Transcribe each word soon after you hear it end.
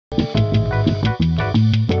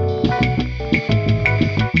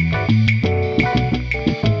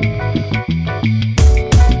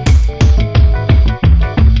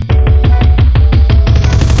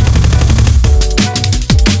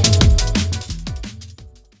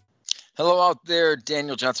Hello out there,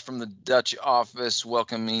 Daniel Johnson from the Dutch office,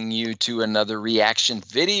 welcoming you to another reaction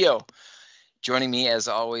video. Joining me, as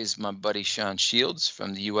always, my buddy Sean Shields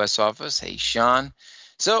from the U.S. office. Hey, Sean.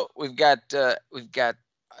 So we've got a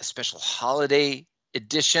special holiday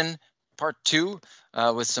edition, part 2,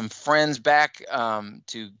 with some friends back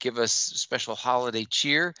to give us special holiday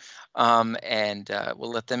cheer, and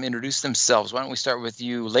we'll let them introduce themselves. Why don't we start with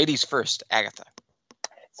you, ladies first, Agatha?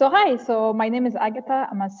 So hi, so my name is Agatha.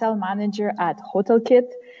 I'm a sales manager at Hotelkit.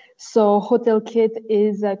 So Hotelkit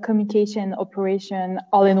is a communication operation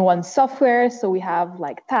all-in-one software. So we have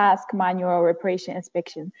like task, manual, reparation,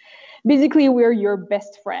 inspection. Basically, we're your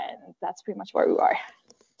best friend. That's pretty much where we are.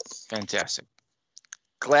 Fantastic.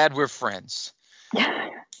 Glad we're friends.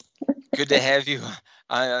 Good to have you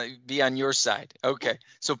be on your side. Okay,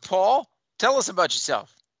 so Paul, tell us about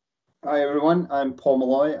yourself. Hi everyone, I'm Paul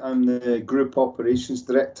Molloy. I'm the Group Operations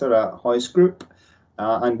Director at Hoist Group,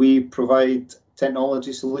 and we provide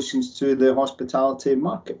technology solutions to the hospitality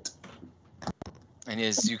market. And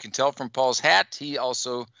as you can tell from Paul's hat, he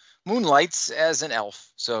also moonlights as an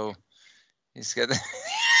elf. So he's got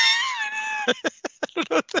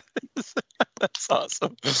That's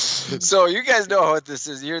awesome. So you guys know what this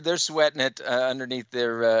is. They're sweating it underneath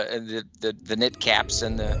their the knit caps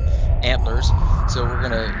and the antlers. So we're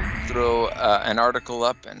gonna throw an article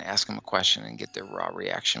up and ask them a question and get their raw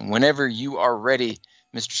reaction. Whenever you are ready,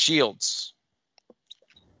 Mr. Shields.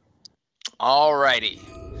 All righty.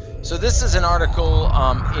 So this is an article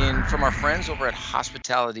from our friends over at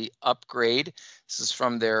Hospitality Upgrade. This is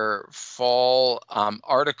from their fall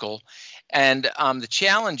article. And the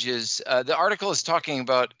challenge is, the article is talking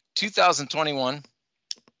about 2021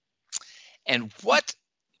 and what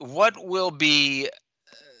will be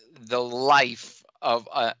the life of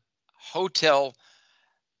a hotel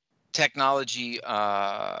technology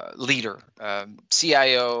leader,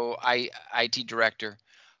 CIO, IT director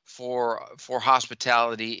for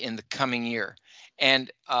hospitality in the coming year.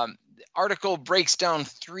 And the article breaks down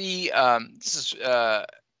three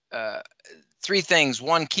things.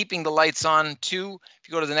 One, keeping the lights on. Two, if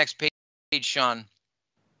you go to the next page, Sean,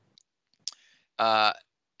 no,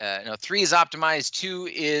 3 is optimized. 2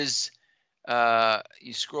 is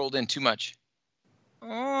you scrolled in too much.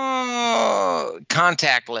 Oh,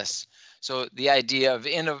 contactless. So the idea of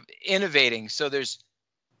innovating. So there's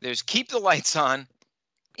keep the lights on,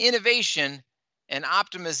 innovation, and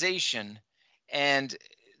optimization. And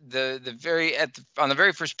on the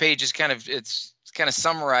very first page is kind of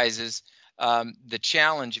summarizes the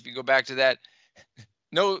challenge. If you go back to that,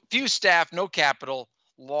 few staff, no capital,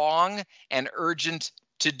 long and urgent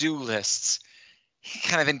to-do lists,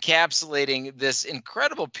 kind of encapsulating this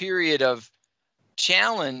incredible period of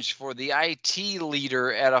challenge for the IT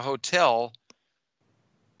leader at a hotel.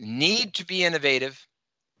 Need to be innovative,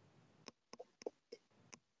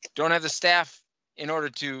 don't have the staff in order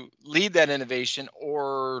to lead that innovation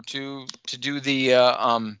or to do the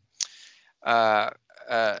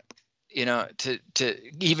to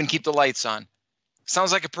even keep the lights on.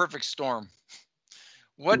 Sounds like a perfect storm.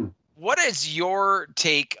 What is your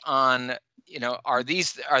take on, are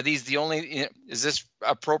these the only, is this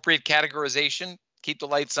appropriate categorization? Keep the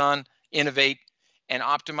lights on, innovate, and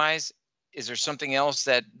optimize? Is there something else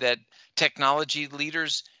that technology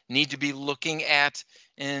leaders need to be looking at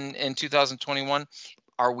in 2021?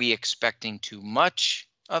 Are we expecting too much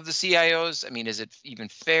of the CIOs? I mean, is it even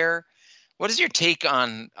fair? What is your take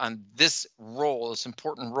on this role, this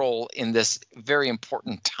important role in this very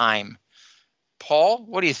important time? Paul,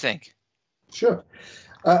 what do you think? Sure.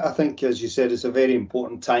 I think, as you said, it's a very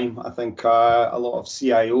important time. I think a lot of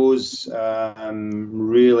CIOs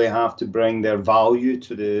really have to bring their value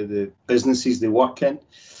to the businesses they work in,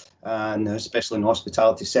 and especially in the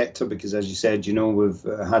hospitality sector, because, as you said, we've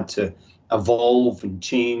had to evolve and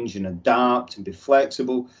change and adapt and be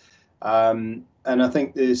flexible. And I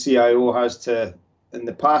think the CIO has to, in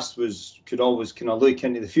the past, could always kind of look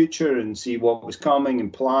into the future and see what was coming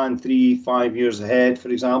and plan 3-5 years ahead, for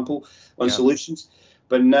example, on solutions.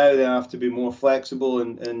 But now they have to be more flexible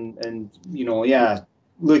and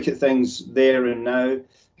look at things there and now.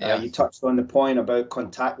 You touched on the point about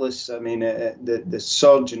contactless. I mean, the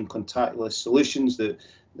surge in contactless solutions.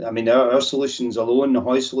 Our solutions alone, the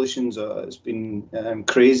Hoist solutions, it's been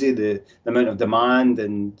crazy, the amount of demand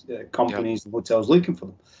and companies and hotels looking for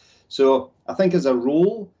them. So I think as a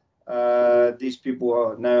role, these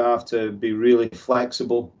people now have to be really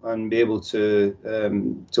flexible and be able to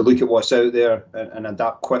look at what's out there and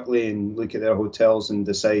adapt quickly and look at their hotels and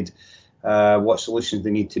decide what solutions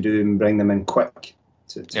they need to do and bring them in quick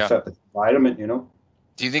to fit the environment.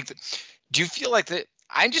 Do you think do you feel like that?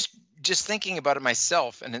 I'm just just thinking about it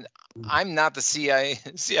myself, and I'm not the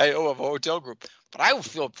CIO of a hotel group, but I will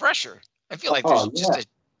feel pressure. I feel like there's just a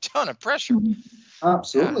ton of pressure.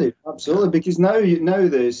 Absolutely, absolutely. Because now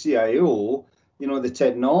the CIO, the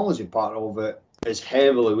technology part of it is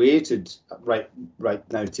heavily weighted right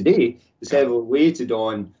now today. It's heavily weighted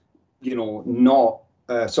on,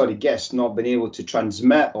 guests not being able to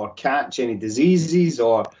transmit or catch any diseases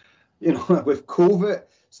or, with COVID.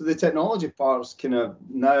 So the technology part's kind of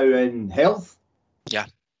now in health. Yeah.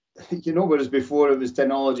 Whereas before it was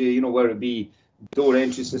technology, where it be door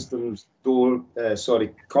entry systems,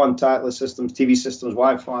 contactless systems, TV systems,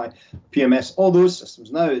 Wi-Fi, PMS, all those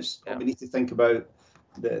systems. Now we need to think about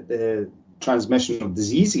the transmission of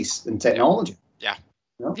diseases in technology. Yeah.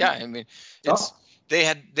 I mean, they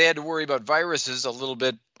had to worry about viruses a little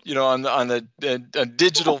bit, on the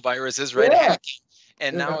digital viruses, right? Yeah.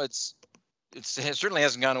 And now it certainly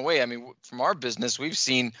hasn't gone away. I mean, from our business, we've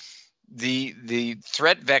seen the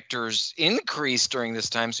threat vectors increase during this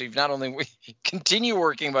time. So you've not only continue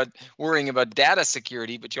worrying about data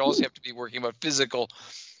security, but you also have to be working about physical,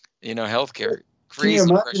 healthcare. Can you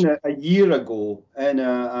imagine a year ago in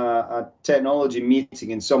a technology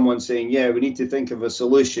meeting and someone saying, we need to think of a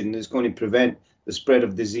solution that's going to prevent the spread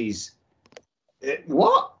of disease?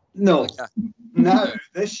 What? No. Yeah. Now,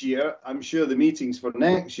 this year, I'm sure the meetings for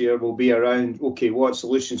next year will be around, okay, what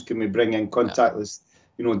solutions can we bring in? Contactless,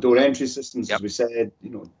 door entry systems, as we said,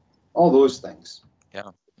 all those things.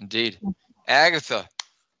 Yeah, indeed. Agatha,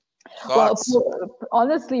 thoughts? Well,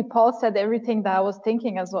 honestly, Paul said everything that I was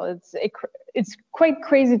thinking as well. It's quite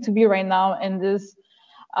crazy to be right now in this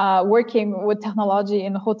working with technology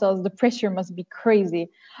in hotels. The pressure must be crazy.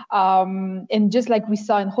 And just like we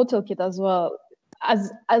saw in Hotelkit as well,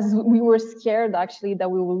 as we were scared actually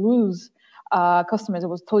that we will lose customers, it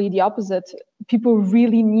was totally the opposite. People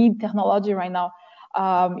really need technology right now.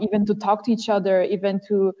 Even to talk to each other, even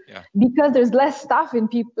to because there's less staff in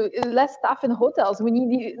hotels. We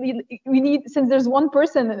need since there's one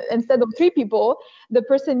person instead of 3 people, the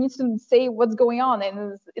person needs to say what's going on,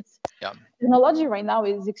 and technology right now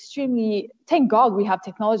is extremely. Thank God we have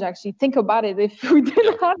technology. Actually, think about it. If we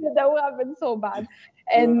didn't have it, that would have been so bad.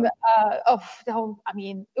 And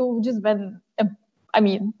it would just been.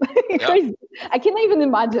 Crazy. I cannot even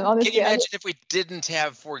imagine, honestly. Can you imagine if we didn't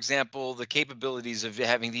have, for example, the capabilities of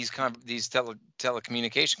having these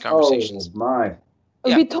telecommunication conversations? Oh, my.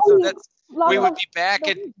 Yeah. We would be back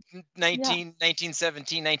at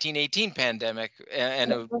 1917, 1918 pandemic,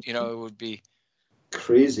 and it would be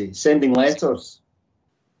crazy. Sending letters.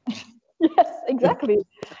 Yes, exactly.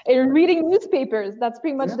 And reading newspapers. That's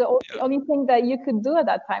pretty much the only thing that you could do at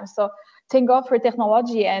that time. So thank God for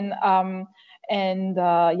technology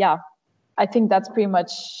I think that's pretty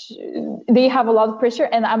much, they have a lot of pressure,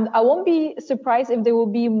 and I won't be surprised if there will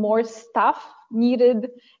be more staff needed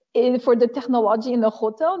for the technology in the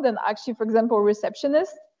hotel than actually, for example,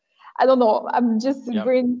 receptionists. I don't know. I'm just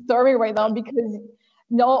brainstorming right now because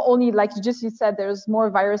not only, like you said, there's more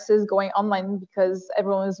viruses going online because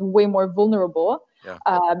everyone is way more vulnerable. Yeah.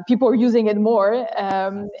 People are using it more.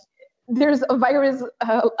 There's a virus,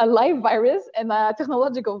 a live virus, and a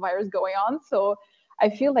technological virus going on. So I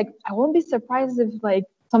feel like I won't be surprised if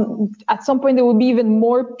at some point there will be even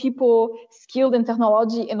more people skilled in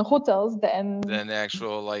technology in hotels than the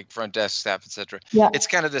actual front desk staff, etc. Yeah. It's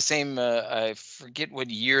kind of the same. I forget what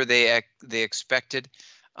year they expected.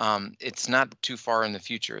 It's not too far in the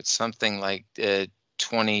future. It's something like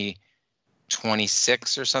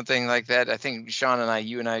 2026 or something like that. I think Sean and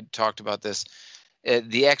you and I talked about this.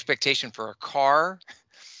 The expectation for a car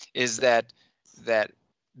is that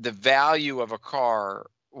the value of a car,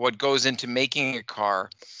 what goes into making a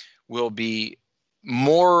car, will be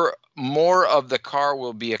more of the car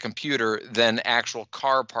will be a computer than actual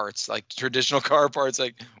car parts, like traditional car parts,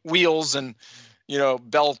 like wheels and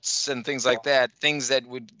belts and things like that. Things that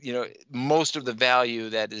would most of the value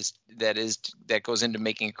that goes into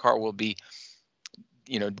making a car will be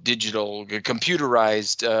digital,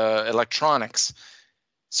 computerized electronics.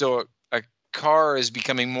 So a car is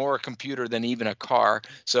becoming more a computer than even a car.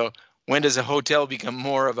 So when does a hotel become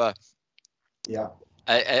more of a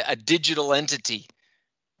digital entity?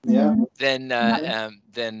 Yeah. Than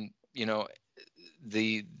the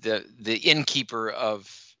innkeeper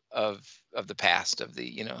of the past, of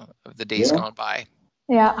the days gone by.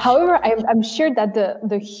 Yeah. However, I'm sure that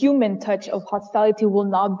the human touch of hospitality will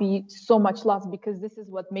not be so much lost because this is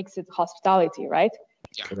what makes it hospitality, right?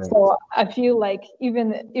 Yeah. So I feel like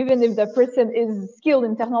even if the person is skilled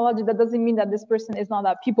in technology, that doesn't mean that this person is not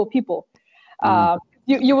a people.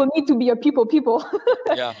 You will need to be a people.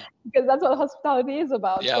 Yeah. Because that's what hospitality is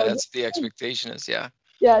about. Yeah, so that's the expectation is. Yeah.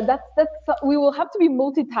 Yeah, that's we will have to be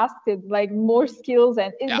multitasking, like more skills,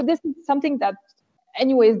 and but this is something that,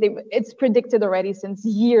 anyways, it's predicted already since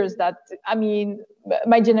years that, I mean,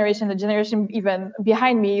 my generation, the generation even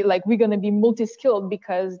behind me, like we're gonna be multi-skilled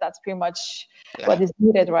because that's pretty much what is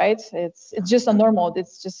needed, right? It's just a normal.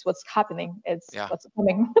 It's just what's happening. It's what's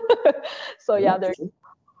coming. So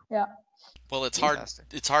Well, it's hard.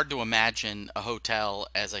 It's hard to imagine a hotel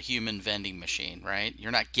as a human vending machine, right?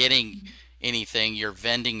 You're not getting anything, you're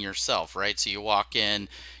vending yourself, right? So you walk in,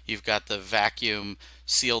 you've got the vacuum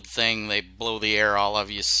sealed thing, they blow the air all of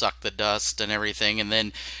you, suck the dust and everything, and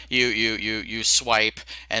then you swipe,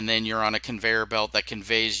 and then you're on a conveyor belt that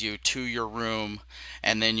conveys you to your room,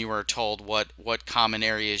 and then you are told what common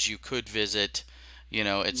areas you could visit, you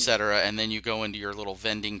know, etc. And then you go into your little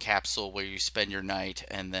vending capsule where you spend your night,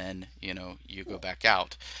 and then, you know, you go back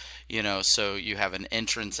out, you know, so you have an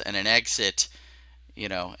entrance and an exit, you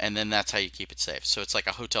know, and then that's how you keep it safe. So it's like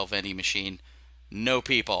a hotel vending machine. No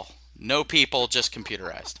people, just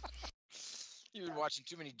computerized. You've been watching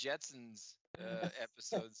too many Jetsons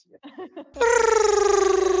episodes. I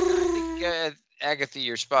think, Agatha,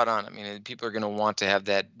 you're spot on. I mean, people are going to want to have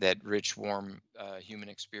that rich, warm human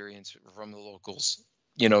experience from the locals,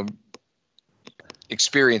 you know,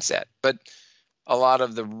 experience that. But a lot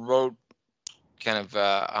of the road kind of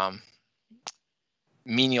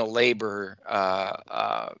menial labor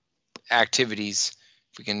activities,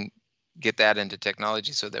 if we can get that into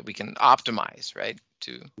technology so that we can optimize, right,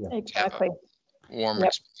 to have a warm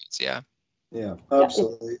experience. Yeah,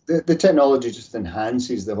 absolutely. The technology just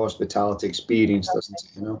enhances the hospitality experience, doesn't it?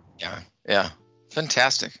 You know. Yeah,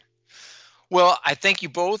 fantastic. Well, I thank you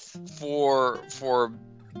both for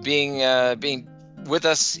being with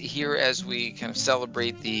us here as we kind of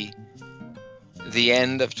celebrate the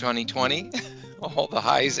end of 2020, all the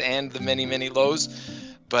highs and the many lows.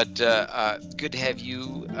 But good to have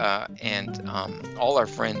you and all our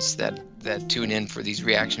friends that tune in for these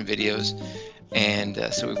reaction videos. And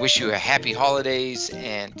so we wish you a happy holidays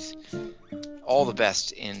and all the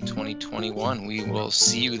best in 2021. We will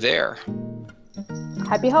see you there.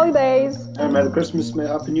 Happy holidays. And Merry Christmas,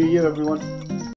 Happy New Year, everyone.